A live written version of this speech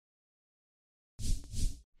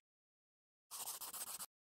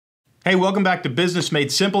Hey, welcome back to Business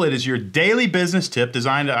Made Simple. It is your daily business tip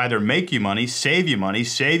designed to either make you money, save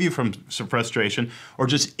you from some frustration, or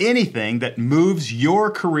just anything that moves your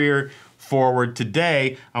career forward.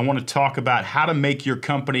 Today, I want to talk about how to make your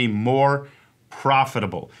company more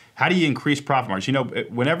profitable. How do you increase profit margins? You know,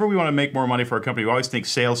 whenever we want to make more money for our company, we always think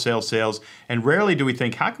sales, sales, sales, and rarely do we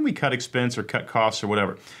think, how can we cut expense or cut costs or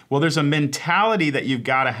whatever? Well, there's a mentality that you've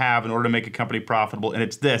got to have in order to make a company profitable, and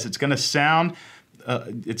it's this. It's going to sound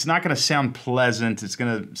it's not going to sound pleasant. It's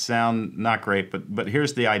going to sound not great, but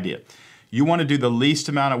here's the idea. You want to do the least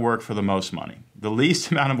amount of work for the most money. The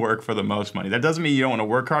least amount of work for the most money. That doesn't mean you don't want to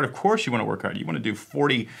work hard. Of course you want to work hard. You want to do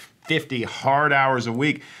 40, 50 hard hours a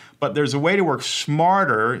week. But there's a way to work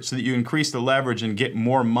smarter so that you increase the leverage and get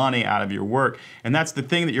more money out of your work. And that's the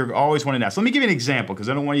thing that you're always wanting to ask. Let me give you an example, because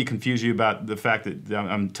I don't want to confuse you about the fact that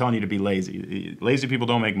I'm telling you to be lazy. Lazy people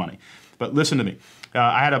don't make money. But listen to me.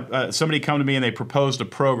 I had somebody come to me and they proposed a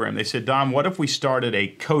program. They said, Don, what if we started a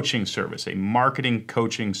coaching service, a marketing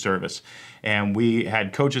coaching service? And we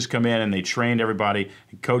had coaches come in and they trained everybody,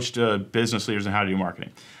 coached business leaders on how to do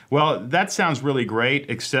marketing. Well, that sounds really great,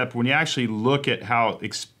 except when you actually look at how,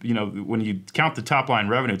 when you count the top line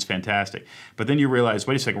revenue, it's fantastic. But then you realize,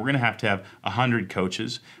 wait a second, we're going to have 100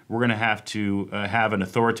 coaches. We're going to have an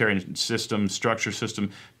authoritarian system, structure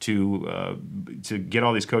system to get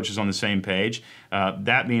all these coaches on the same page.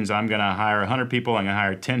 That means I'm going to hire 100 people. I'm going to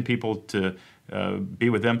hire 10 people to be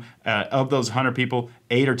with them. Of those 100 people,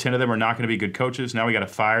 8 or 10 of them are not going to be good coaches. Now we got to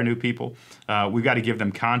fire new people. We've got to give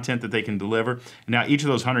them content that they can deliver. Now each of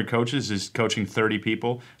those 100 coaches is coaching 30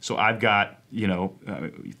 people. So I've got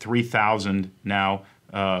 3,000 now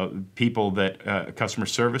people that customer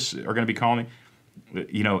service are going to be calling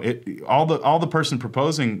me. All the person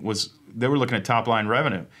proposing they were looking at top line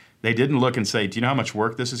revenue. They didn't look and say, do you know how much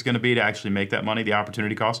work this is going to be to actually make that money, the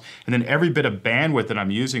opportunity cost? And then every bit of bandwidth that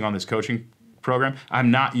I'm using on this coaching program,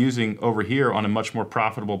 I'm not using over here on a much more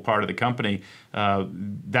profitable part of the company.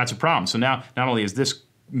 That's a problem. So now, not only is this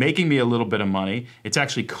making me a little bit of money, it's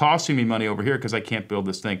actually costing me money over here because I can't build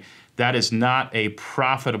this thing. That is not a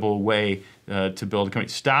profitable way to build a company.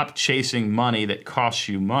 Stop chasing money that costs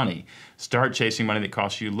you money. Start chasing money that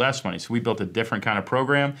costs you less money. So we built a different kind of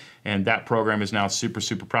program, and that program is now super,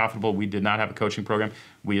 super profitable. We did not have a coaching program.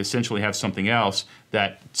 We essentially have something else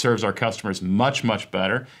that serves our customers much, much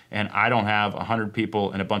better, and I don't have 100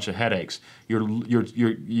 people and a bunch of headaches.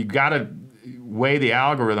 You got to weigh the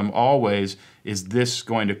algorithm always. Is this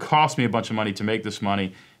going to cost me a bunch of money to make this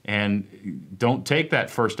money? And don't take that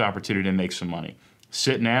first opportunity to make some money.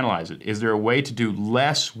 Sit and analyze it. Is there a way to do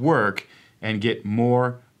less work and get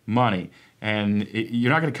more money? And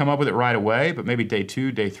you're not going to come up with it right away, but maybe day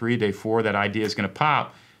 2, day 3, day 4, that idea is going to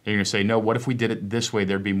pop. And you're going to say, no, what if we did it this way?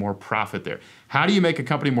 There'd be more profit there. How do you make a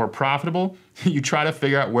company more profitable? You try to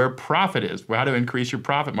figure out where profit is, how to increase your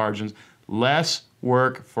profit margins. Less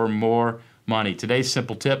work for more money. Today's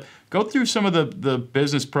simple tip, go through some of the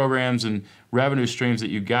business programs and revenue streams that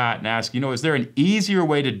you got and ask, is there an easier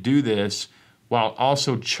way to do this while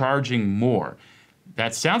also charging more?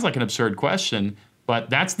 That sounds like an absurd question, but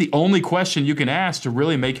that's the only question you can ask to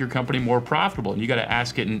really make your company more profitable. And you got to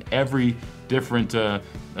ask it in every different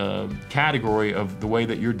category of the way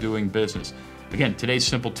that you're doing business. Again, today's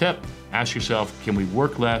simple tip, ask yourself, can we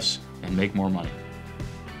work less and make more money?